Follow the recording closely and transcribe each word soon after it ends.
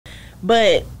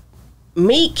But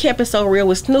Meek kept it so real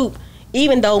with Snoop,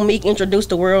 even though Meek introduced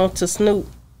the world to Snoop.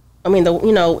 I mean,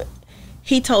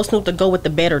 he told Snoop to go with the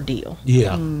better deal.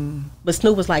 Yeah. But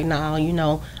Snoop was like, nah,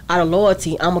 out of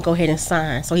loyalty, I'm going to go ahead and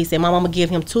sign. So he said, Mom, I'm going to give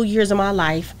him 2 years of my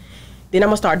life. Then I'm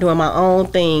going to start doing my own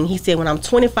thing. He said, when I'm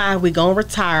 25, we going to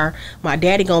retire. My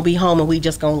daddy going to be home and we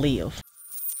just going to live.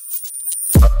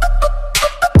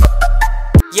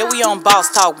 Yeah, we on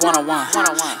Boss Talk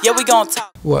 101. Yeah, we going to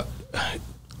talk. Well,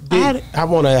 I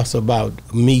want to ask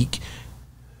about Meek.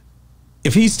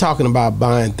 If he's talking about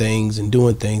buying things and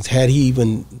doing things, had he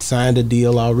even signed a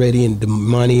deal already and the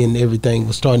money and everything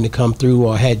was starting to come through,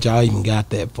 or had y'all even got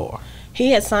that far?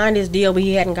 He had signed his deal, but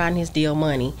he hadn't gotten his deal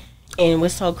money. And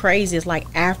what's so crazy is, like,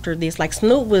 after this, like,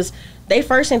 they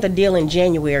first sent the deal in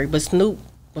January, but Snoop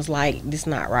was like, this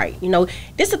not right.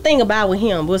 This the thing about with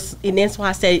him, and that's why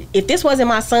I said, if this wasn't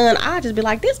my son, I'd just be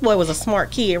like, this boy was a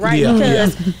smart kid, right? Yeah,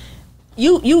 because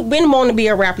you've been wanting to be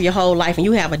a rapper your whole life, and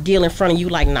you have a deal in front of you,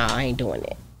 like, nah, I ain't doing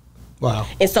that. Wow.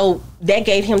 And so that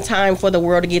gave him time for the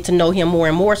world to get to know him more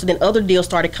and more. So then other deals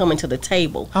started coming to the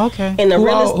table. Okay. And the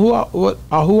wait a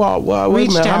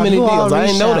minute, how many deals? I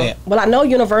didn't know that. Well, I know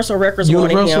Universal Records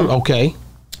wanted him. Okay.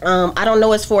 I don't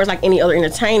know as far as like any other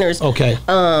entertainers. Okay.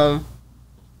 But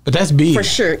that's big. For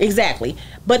sure, exactly.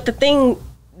 But the thing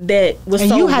that was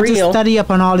and so you had real, to study up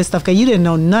on all this stuff because you didn't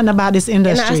know nothing about this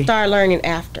industry. And I started learning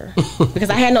after because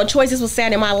I had no choice. This was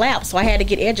sat in my lap, so I had to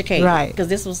get educated. Right. Because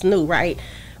this was new, right?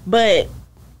 But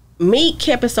Meek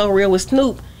kept it so real with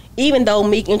Snoop, even though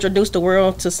Meek introduced the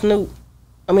world to Snoop.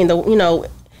 I mean,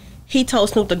 he told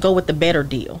Snoop to go with the better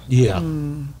deal. Yeah.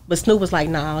 But Snoop was like,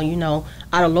 nah,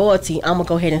 out of loyalty, I'm gonna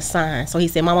go ahead and sign. So he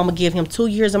said, Mom, I'm gonna give him 2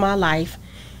 years of my life.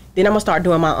 Then I'm gonna start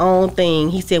doing my own thing.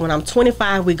 He said, when I'm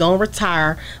 25, we gonna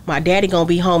retire. My daddy gonna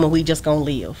be home and we just gonna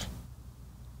live.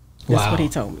 That's what he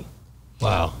told me.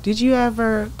 Wow. Did you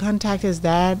ever contact his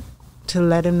dad to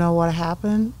let him know what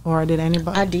happened, or did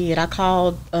anybody? I did. I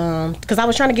called because I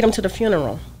was trying to get him to the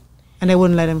funeral. And they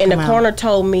wouldn't let him come out. And the coroner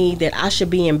told me that I should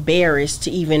be embarrassed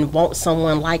to even want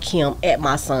someone like him at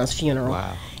my son's funeral.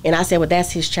 Wow. And I said, well,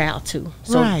 that's his child too.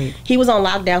 So right. He was on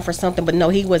lockdown for something, but no,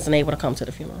 he wasn't able to come to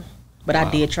the funeral. But I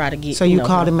did try to get. So you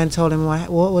called him and told him what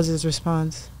was his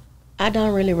response? I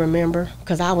don't really remember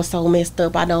because I was so messed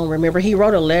up. I don't remember. He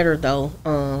wrote a letter though,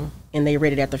 and they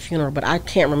read it at the funeral, but I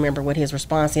can't remember what his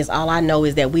response is. All I know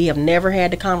is that we have never had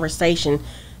the conversation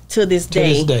to this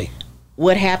day.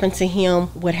 What happened to him,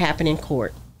 what happened in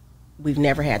court. We've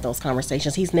never had those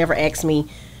conversations. He's never asked me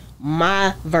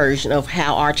my version of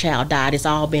how our child died. It's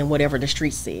all been whatever the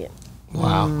streets said.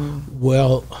 Wow.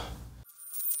 Well.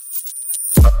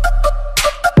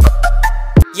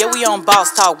 Yeah, we on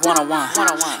Boss Talk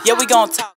 101. Yeah, we gonna talk.